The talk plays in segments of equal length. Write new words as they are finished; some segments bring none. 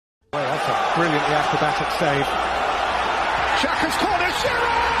That's a brilliantly acrobatic save. Xhaka's corner,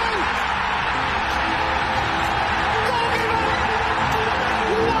 Giroud!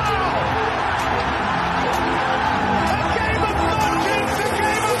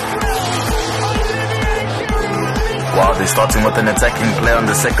 Wow, they're starting with an attacking play on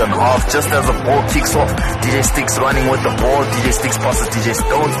the second half. Just as the ball kicks off, DJ Sticks running with the ball. DJ Sticks passes DJ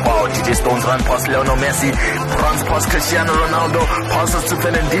Stones. Wow, DJ Stones run past Lionel Messi. Runs past Cristiano Ronaldo. Passes to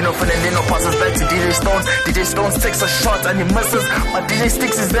Fernandinho. Fernandinho passes back to DJ Stones. DJ Stones takes a shot and he misses. But DJ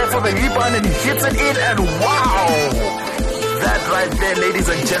Sticks is there for the rebound and he hits it in. And wow! That right there, ladies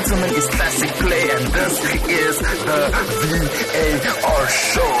and gentlemen, is classic play. And this is the VAR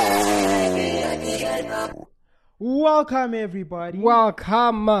show. Welcome everybody.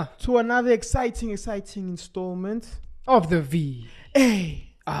 Welcome to another exciting installment of the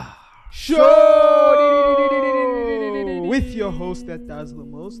VAR show with your host that does the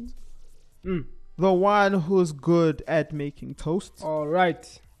most, the one who's good at making toasts. All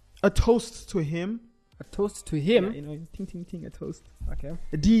right, a toast to him. A toast to him. Yeah, you know, ting ting ting, a toast. Okay.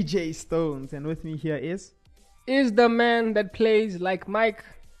 DJ Stones, and with me here is the man that plays like Mike.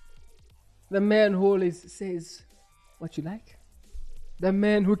 The man who always says what you like. The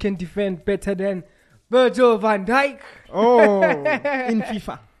man who can defend better than Virgil van Dijk. Oh, in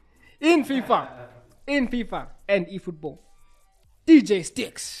FIFA. In FIFA and eFootball. DJ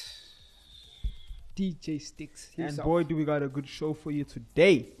Sticks. DJ Sticks himself. And boy, do we got a good show for you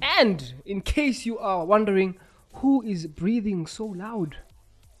today. And in case you are wondering who is breathing so loud,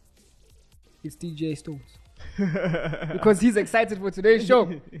 it's DJ Stones. Because he's excited for today's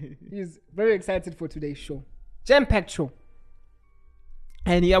show. He's very excited for today's show. Jam-packed show.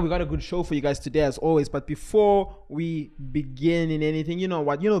 And yeah, we got a good show for you guys today as always. But before we begin in anything, you know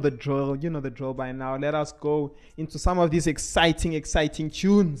what? You know the drill. You know the drill by now. Let us go into some of these exciting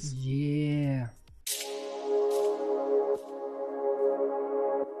tunes. Yeah.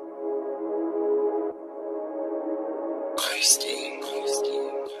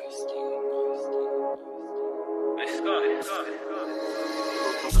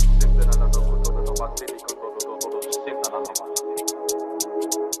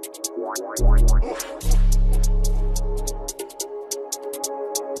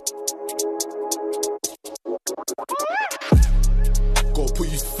 Gotta put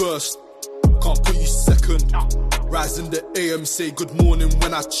you first, can't put you second. Rise in the AM, say good morning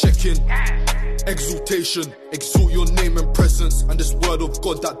when I check in. Exaltation, exalt your name and presence. And this word of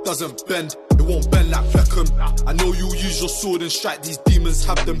God that doesn't bend, it won't bend like Beckham. I know you'll use your sword and strike these demons,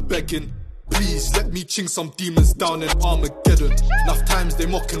 have them begging. Please let me ching some demons down in Armageddon. Enough times they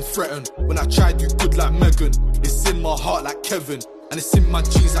mock and threaten. When I try do good like Megan, it's in my heart like Kevin, and it's in my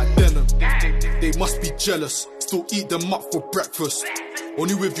jeans like denim. They must be jealous, still eat them up for breakfast.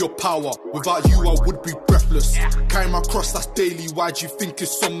 Only with your power, without you I would be breathless. Carry my cross, that's daily, why do you think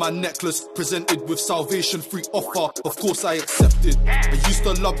it's on my necklace? Presented with salvation, free offer, of course I accepted. I used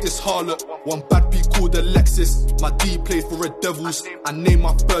to love this harlot, one bad beat called Alexis. My D played for Red Devils, I named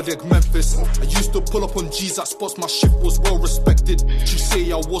my third egg Memphis. I used to pull up on G's at spots, my shift was well respected. You say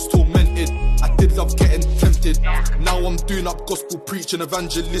I was tormented, I did love getting tempted. Now I'm doing up gospel preaching,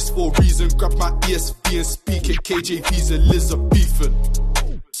 evangelist for a reason. Grab my ESV and speak it, KJV's Elizabethan.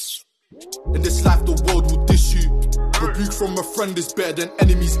 In this life the world will diss you. Rebuke from a friend is better than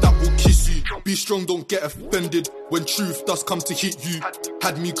enemies that will kiss you. Be strong, don't get offended when truth does come to hit you.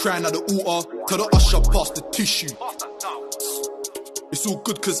 Had me crying at the altar, tell the usher pass the tissue. It's all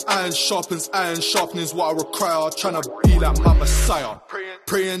good cause iron sharpens iron, sharpening's what I require. Trying to be like my Messiah,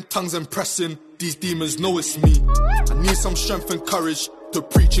 praying, tongues and pressing. These demons know it's me. I need some strength and courage to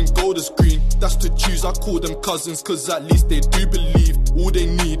preach and gold is green. That's the Jews, I call them cousins, cause at least they do believe. All they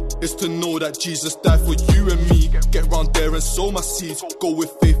need is to know that Jesus died for you and me. Get round there and sow my seeds, go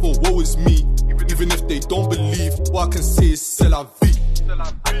with faith or woe is me. Even if they don't believe, what I can say is c'est la vie.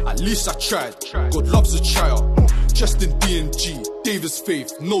 At least I tried, God loves a trial. Just in D&G, David's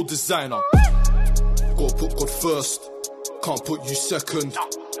faith, no designer. Gotta put God first, can't put you second.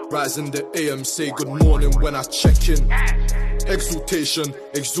 Rise in the AM, say good morning when I check in. Exaltation,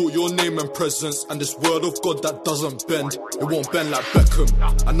 exalt your name and presence. And this word of God that doesn't bend, it won't bend like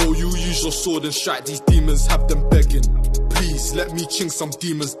Beckham. I know you use your sword and strike these demons, have them begging. Please let me ching some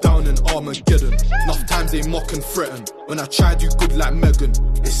demons down in Armageddon. Enough times they mock and threaten. When I try do good like Megan,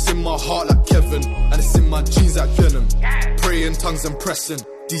 it's in my heart like Kevin, and it's in my jeans like denim. Praying, tongues and pressing.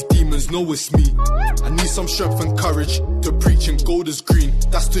 These demons know it's me. I need some strength and courage to preach and gold is green.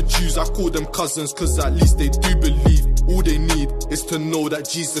 That's the Jews, I call them cousins, cause at least they do believe. All they need is to know that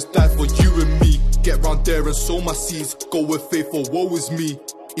Jesus died for you and me. Get round there and sow my seeds, go with faith or woe is me.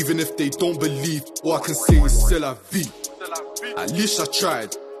 Even if they don't believe, all I can say is c'est la vie. At least I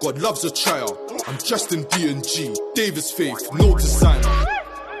tried. God loves a trier. I'm dressed in D&G, Davis faith, no designer.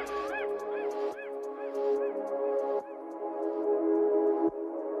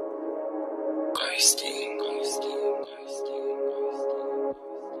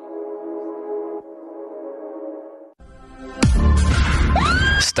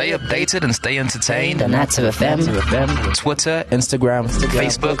 Stay updated and stay entertained on Active FM, Twitter, Instagram,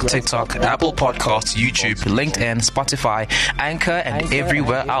 Facebook, TikTok, Apple Podcasts, YouTube, LinkedIn, Spotify, Anchor, and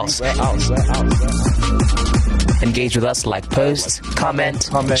everywhere else. Engage with us, like posts, comment,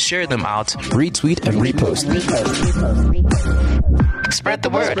 share them out, retweet and repost. Spread the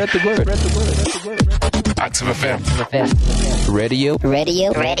word. Active FM.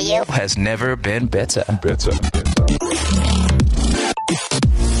 Radio has never been better.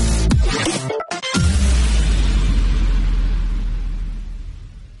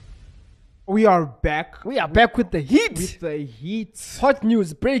 We are back. We are back with the heat. With the heat. Hot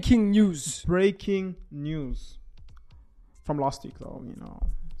news, breaking news. Breaking news. From last week, though,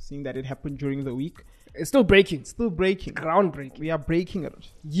 seeing that it happened during the week. It's still breaking. Groundbreaking. We are breaking it.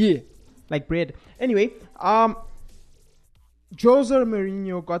 Yeah. Like bread. Anyway, Jose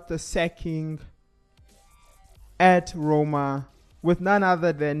Mourinho got the sacking at Roma with none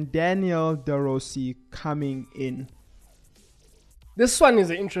other than Daniel De Rossi coming in. This one is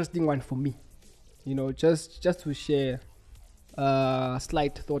an interesting one for me. Just to share a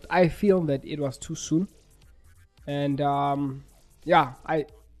slight thought. I feel that it was too soon. And I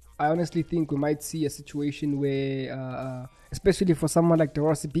honestly think we might see a situation where, especially for someone like De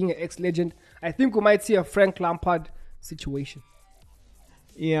Rossi being an ex-legend, I think we might see a Frank Lampard situation.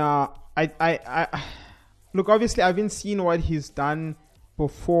 Yeah, I look, obviously I haven't seen what he's done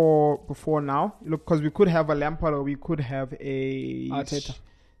before now. Look, because we could have a Lampard or we could have a Arteta.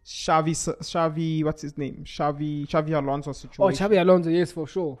 Xavi, what's his name? Xavi Alonso situation. Oh, Xavi Alonso, yes, for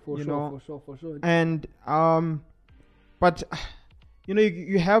sure. And but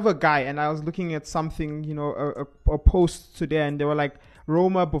you have a guy, and I was looking at something, a post today, and they were like,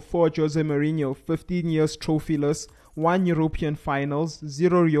 Roma before Jose Mourinho, 15 years trophyless, 1 European finals,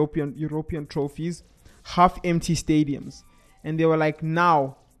 0 European trophies, half empty stadiums. And they were like,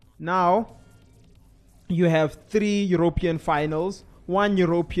 now you have 3 European finals, 1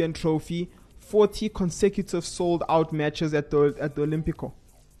 European trophy, 40 consecutive sold out matches at the Olympico.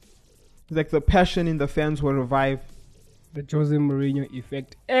 It's like the passion in the fans will revive. The Jose Mourinho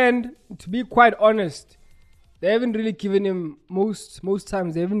effect. And to be quite honest, they haven't really given him most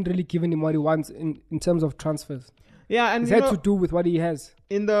times. They haven't really given him what he wants in terms of transfers. Yeah, and it's had to do with what he has.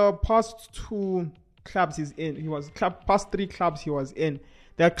 In the past 2 clubs he's in, past 3 clubs he was in,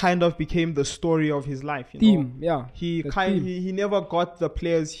 that kind of became the story of his life. Theme, yeah. He never got the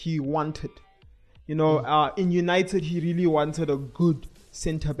players he wanted. In United he really wanted a good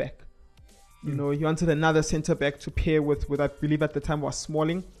centre back. He wanted another centre back to pair with I believe at the time was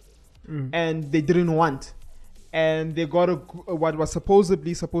Smalling, and they didn't want. And they got what was supposed to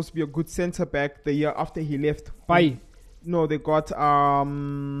be a good centre back the year after he left. No, they got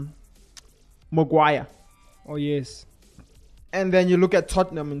Maguire. Oh yes. And then you look at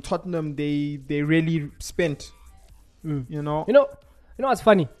Tottenham. In Tottenham, they really spent. You know what's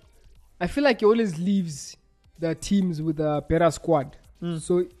funny? I feel like he always leaves the teams with a better squad.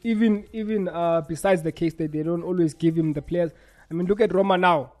 So even besides the case that they don't always give him the players. I mean, look at Roma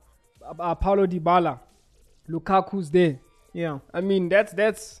now. Paulo Dybala, Lukaku's there. Yeah. I mean, that's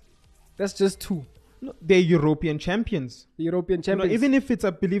just 2. No, they're European champions. Even if it's, I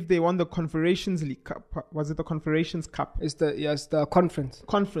believe they won the Confederations League Cup. Was it the Confederations Cup? It's the conference.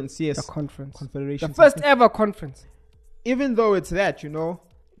 Conference, yes. The conference. Confederations. The first ever conference. Even though it's that,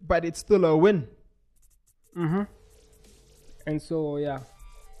 but it's still a win. Mm-hmm. And so, yeah,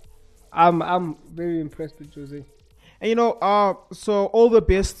 I'm very impressed with Jose. And so all the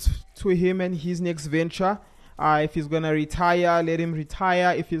best to him and his next venture. If he's gonna retire, let him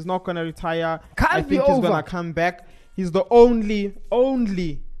retire. If he's not gonna retire, I think he's gonna come back. He's the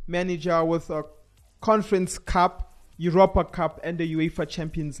only manager with a Conference Cup, Europa Cup, and the UEFA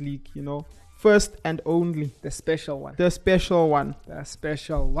Champions League. First and only. The special one.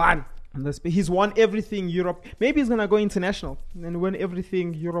 And he's won everything Europe. Maybe he's gonna go international and win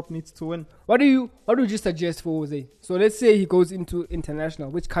everything Europe needs to win. What do you suggest for Jose? So let's say he goes into international.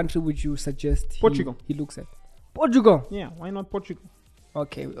 Which country would you suggest Portugal. He looks at? Portugal. Yeah, why not Portugal?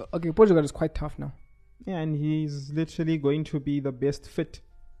 Okay. Portugal is quite tough now. Yeah, and he's literally going to be the best fit.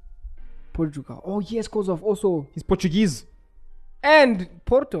 Portugal. Oh yes, because of also he's Portuguese. And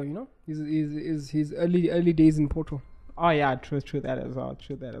Porto, his early days in Porto. Oh yeah, true that as well.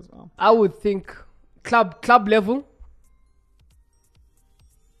 I would think club level,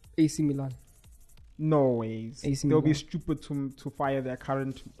 AC Milan. No ways. AC They'll be Milan. stupid to fire their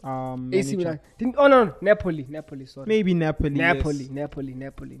current AC manager. Milan. No. Napoli. Sorry. Maybe Napoli. Napoli.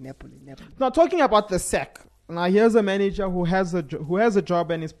 Yes. Now talking about the sack. Now here's a manager who has a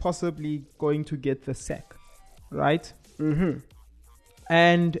job and is possibly going to get the sack, right? Mm-hmm.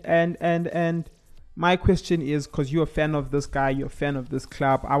 And my question is, because you're a fan of this guy, you're a fan of this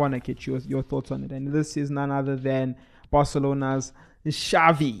club, I want to get your thoughts on it. And this is none other than Barcelona's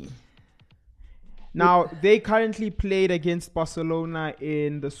Xavi. Now, they currently played against Barcelona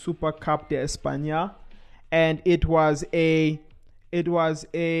in the Super Cup de España, and it was a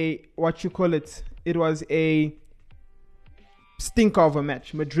stinker of a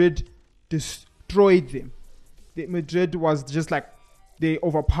match. Madrid destroyed them. Madrid was just like, they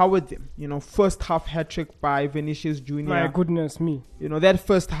overpowered them. First half hat-trick by Vinicius Jr. My goodness me. That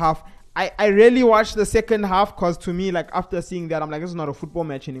first half. I rarely watched the second half because to me, like after seeing that, I'm like, this is not a football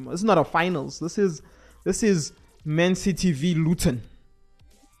match anymore. This is not a finals. This is Man City v Luton.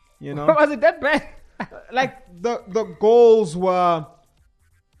 Was it that bad? Like the goals were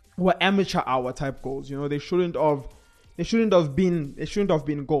amateur hour type goals. They shouldn't have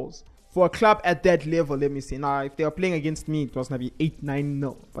been goals. For a club at that level, let me say. Now, if they were playing against me, it was going to be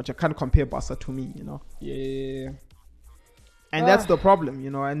 8-9-0. But you can't compare Barca to me, Yeah. And that's the problem,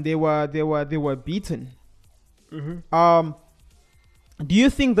 and they were beaten. Mm-hmm. Do you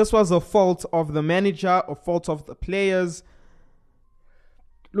think this was a fault of the manager or fault of the players?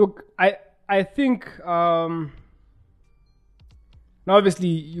 Look, I think now obviously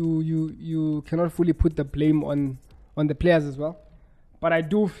you cannot fully put the blame on the players as well. But I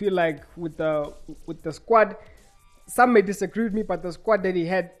do feel like with the squad, some may disagree with me, but the squad that he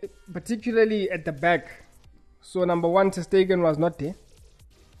had, particularly at the back, so number one, Ter Stegen was not there.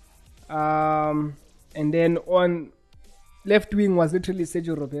 And then on left wing was literally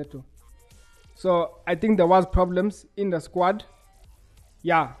Sergio Roberto. So I think there was problems in the squad.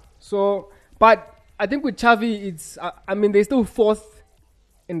 Yeah. So, but I think with Xavi, it's, they're still fourth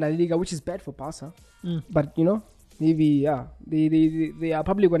in La Liga, which is bad for Barca. But, maybe, yeah, they are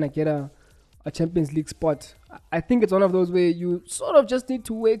probably going to get a Champions League spot. I think it's one of those where you sort of just need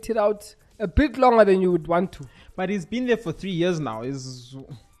to wait it out a bit longer than you would want to. But he's been there for 3 years now.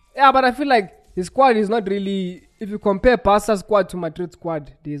 Yeah, but I feel like his squad is not really. If you compare Barca's squad to Madrid's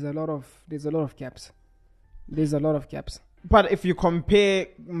squad, there's a lot of gaps. But if you compare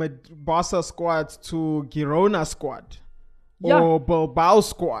Barca squad to Girona squad or Bilbao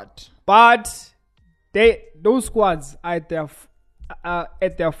squad, but those squads are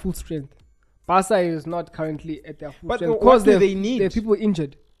at their full strength. Barca is not currently at their full strength. What do they need? There are people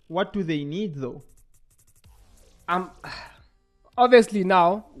injured. What do they need though? Obviously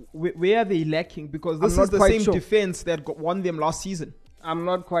now, where are they lacking? Because this is the same defense that won them last season. I'm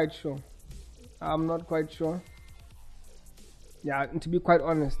not quite sure. Yeah, and to be quite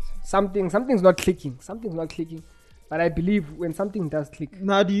honest, something's not clicking. But I believe when something does click.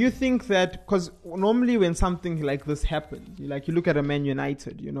 Now, do you think that, because normally when something like this happens, like you look at a Man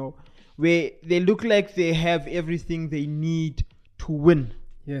United, where they look like they have everything they need to win.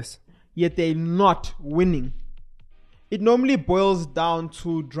 Yes. Yet they're not winning. It normally boils down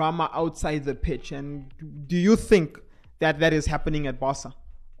to drama outside the pitch. And do you think that is happening at Barca?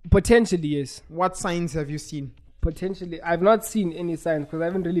 Potentially, yes. What signs have you seen? Potentially. I've not seen any signs because I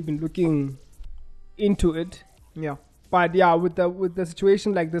haven't really been looking into it. Yeah. But yeah, with the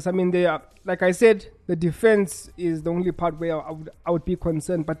situation like this, they are, like I said, the defense is the only part where I would be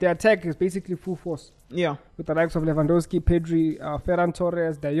concerned. But the attack is basically full force. Yeah. With the likes of Lewandowski, Pedri, Ferran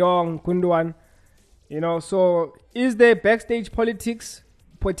Torres, De Jong, Gundogan. So is there backstage politics?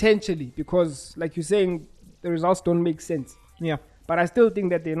 Potentially, because like you're saying, the results don't make sense. Yeah. But I still think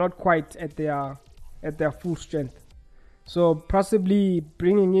that they're not quite at their full strength. So possibly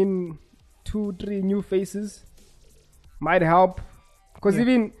bringing in 2-3 new faces might help. Because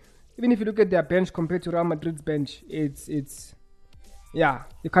even if you look at their bench compared to Real Madrid's bench, it's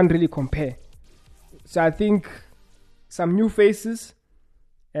you can't really compare. So I think some new faces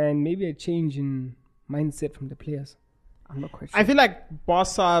and maybe a change in mindset from the players. I'm not quite sure. I feel like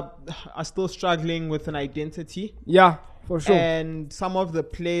Barca are still struggling with an identity. Yeah, for sure. And some of the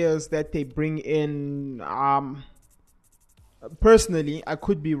players that they bring in, personally, I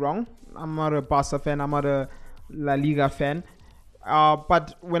could be wrong. I'm not a Barca fan. I'm not a La Liga fan.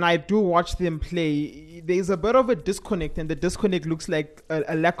 But when I do watch them play, there's a bit of a disconnect, and the disconnect looks like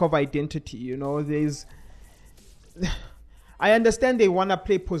a lack of identity. I understand they want to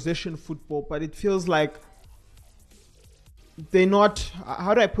play possession football, but it feels like they're not.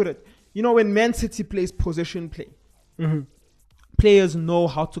 How do I put it? You know, when Man City plays possession play, players know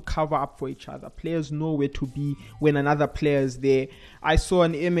how to cover up for each other. Players know where to be when another player is there. I saw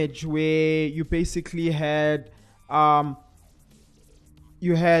an image where you basically had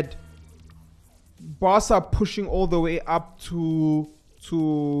Barca pushing all the way up to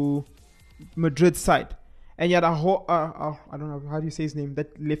Madrid side, and you had a whole I don't know how do you say his name,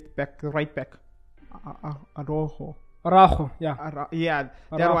 that left back, right back, Araujo, yeah. that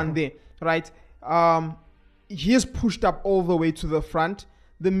Araujo. one there, right? He is pushed up all the way to the front.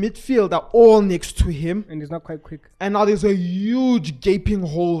 The midfield are all next to him, And he's not quite quick and now there's a huge gaping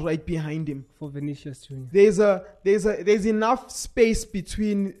hole right behind him. for Vinicius Junior. There's enough space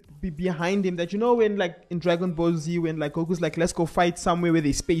behind him that, you know, when like in Dragon Ball Z, when like Goku's like, let's go fight somewhere where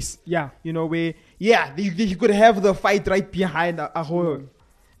there's space. Yeah. You know, where you could have the fight right behind a hole,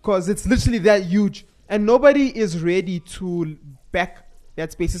 because it's literally that huge, and nobody is ready to back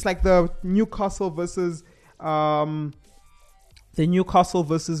that space. It's like the Newcastle versus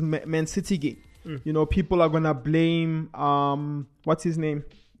Man City game. You know, people are gonna blame what's his name,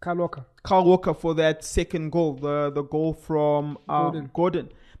 Kyle Walker for that second goal, the goal from Gordon.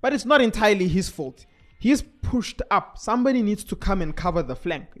 But it's not entirely his fault. He's pushed up. Somebody needs to come and cover the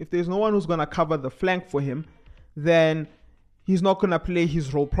flank. If there's no one who's gonna cover the flank for him, then he's not gonna play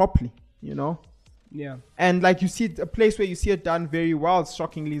his role properly, you know. Yeah. And like you see, a place where you see it done very well,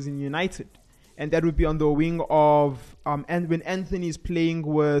 shockingly, is in United, and that would be on the wing of and when Anthony is playing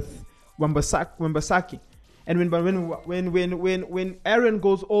with Wembasaki, and when Aaron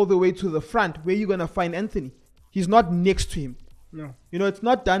goes all the way to the front, where are you gonna find Anthony? He's not next to him. No. You know, it's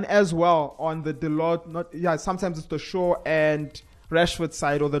not done as well on the Delort. Sometimes it's the Shaw and Rashford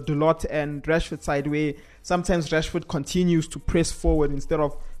side, or the Delort and Rashford side, where sometimes Rashford continues to press forward instead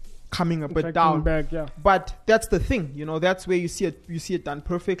of coming a bit down. Back, yeah. But that's the thing, you know, that's where you see it. You see it done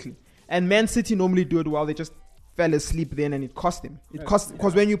perfectly. And Man City normally do it well. They just fell asleep then, and it cost them. It cost,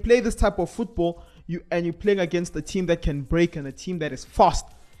 because when you play this type of football, you're playing against a team that can break and a team that is fast,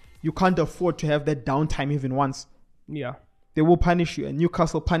 you can't afford to have that downtime even once. Yeah. They will punish you, and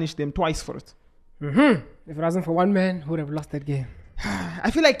Newcastle punished them twice for it. If it wasn't for one man, who would have lost that game? I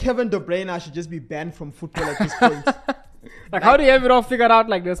feel like Kevin De Bruyne should just be banned from football at this point. Like, how do you have it all figured out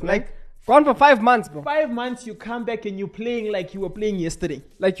like this, man? Like, gone for 5 months, bro. 5 months, you come back and you're playing like you were playing yesterday.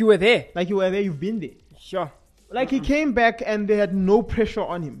 Like you were there. Like you were there, you've been there. Sure. Like he came back and they had no pressure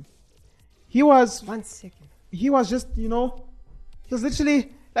on him. He was 1 second. he was just, you know, he was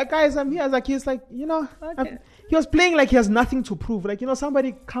literally like, guys, I'm here. Like, he's like, you know, Okay. he was playing like he has nothing to prove. Like, you know,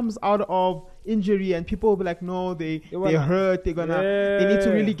 somebody comes out of injury and people will be like, no, they're hurt. They need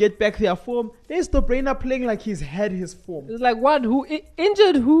to really get back their form. There's De Bruyne playing like he's had his form. It's like, what? Who?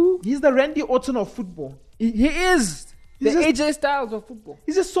 Injured who? He's the Randy Orton of football. He is. The He's AJ Styles of football.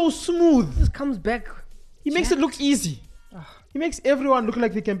 He's just so smooth. Just comes back. He makes it look easy. He makes everyone look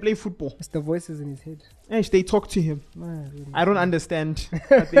like they can play football. It's the voices in his head. And they talk to him. Man, I don't understand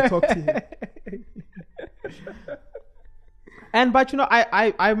that they talk to him. But you know,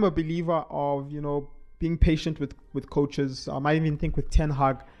 I'm a believer of, you know, being patient with coaches. I even think with Ten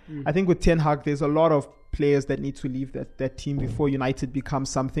Hag. I think with Ten Hag, there's a lot of players that need to leave that team before United becomes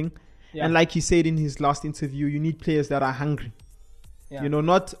something. Yeah. And like he said in his last interview, you need players that are hungry. Yeah. You know,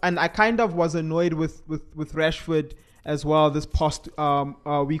 not. And I kind of was annoyed with Rashford as well this past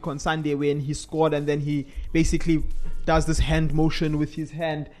week on Sunday, when he scored and then he basically does this hand motion with his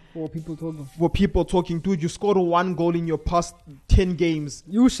hand. For people talking. Dude, you scored 1 goal in your past 10 games.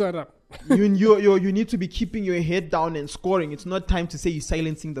 You shut up. you need to be keeping your head down and scoring. It's not time to say you're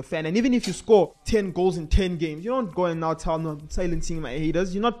silencing the fan. And even if you score 10 goals in 10 games, you don't go and now tell them, I'm silencing my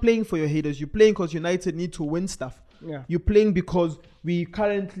haters. You're not playing for your haters. You're playing because United need to win stuff. Yeah. You're playing because we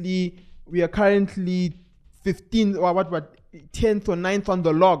are currently 15 or what 10th or 9th on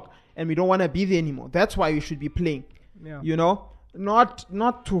the log, and we don't want to be there anymore. That's why you should be playing. Yeah. You know,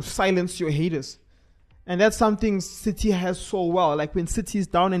 not to silence your haters. And that's something City has so well. Like when City's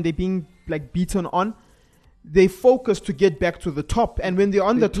down and they're being like beaten on, they focus to get back to the top. And when they're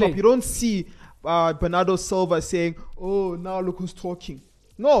on the top, you don't see Bernardo Silva saying, "Oh, now look who's talking."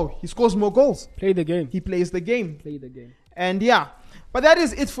 No, he scores more goals. Play the game. He plays the game. Play the game. And yeah, but that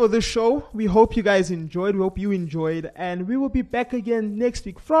is it for the show. We hope you guys enjoyed. We hope you enjoyed. And we will be back again next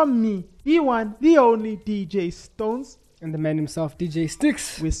week. From me, the one, the only DJ Stones. And the man himself, DJ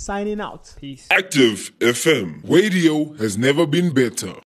Sticks. We're signing out. Peace. Active FM. Radio has never been better.